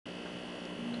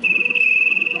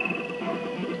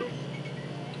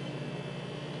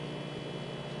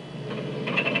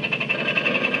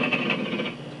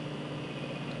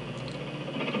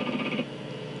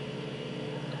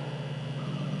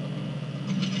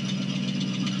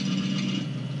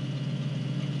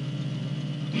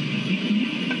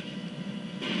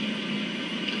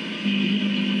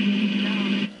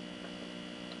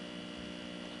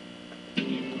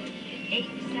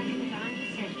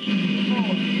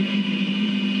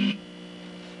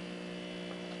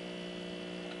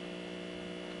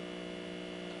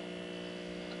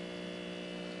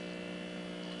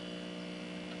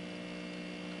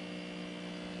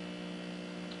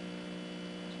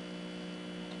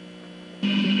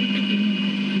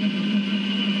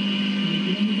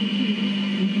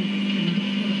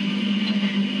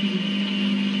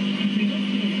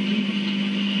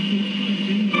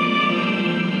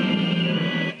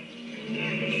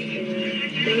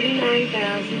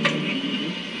30,000.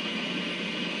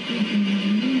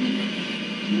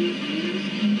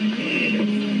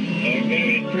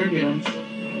 Turbulence.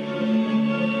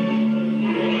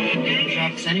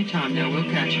 Drop us any time now, we'll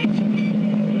catch you.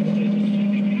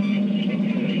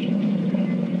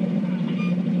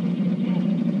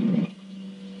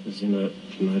 There's inert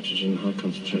nitrogen, high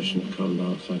concentration of carbon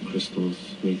dioxide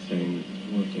crystals, methane,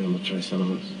 working on the trace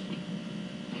elements.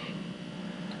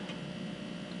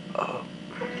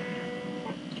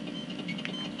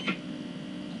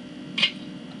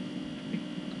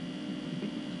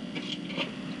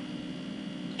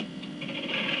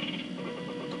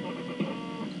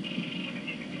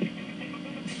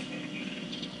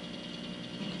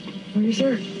 Where's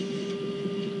Earth?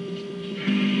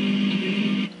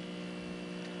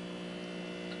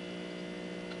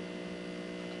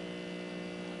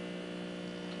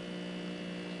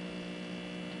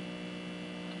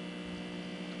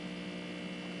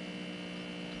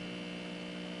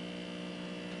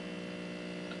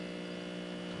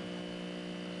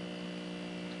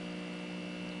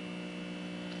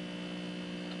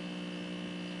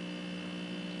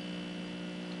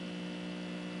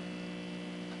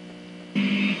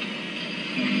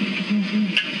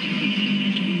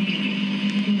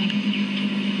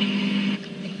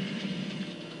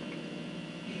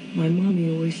 My mommy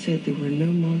always said there were no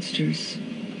monsters,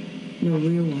 no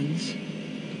real ones.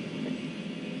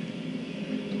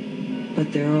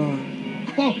 But there are.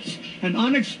 Quotes, an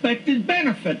unexpected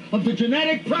benefit of the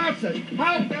genetic process.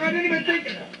 How? I didn't even think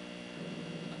of that.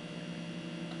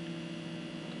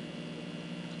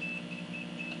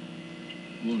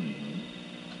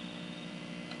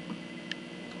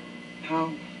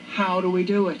 How do we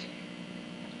do it?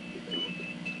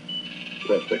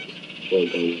 Perfect. Well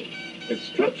done. It's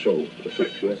structural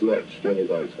perfection, isn't it? Many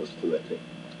times hostility.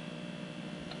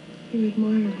 You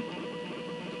admire.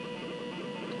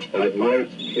 I admire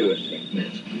its purity.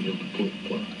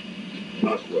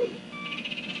 Last word.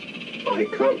 I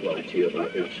can't lie to you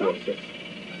about your choices.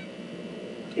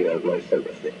 You have my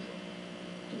sympathies.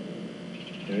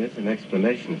 There is an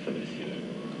explanation for this, you know.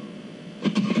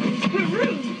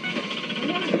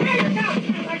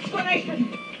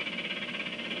 Explanation.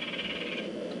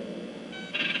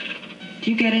 Do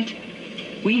you get it?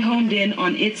 We honed in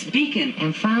on its beacon.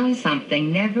 And found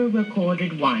something never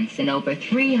recorded once in over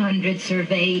 300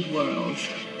 surveyed worlds.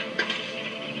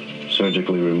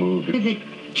 Surgically removed. That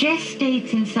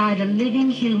gestates inside a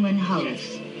living human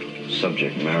host.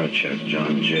 Subject Marichek,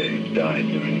 John J., died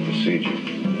during the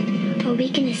procedure. Our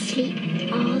beacon is asleep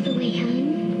all the way home.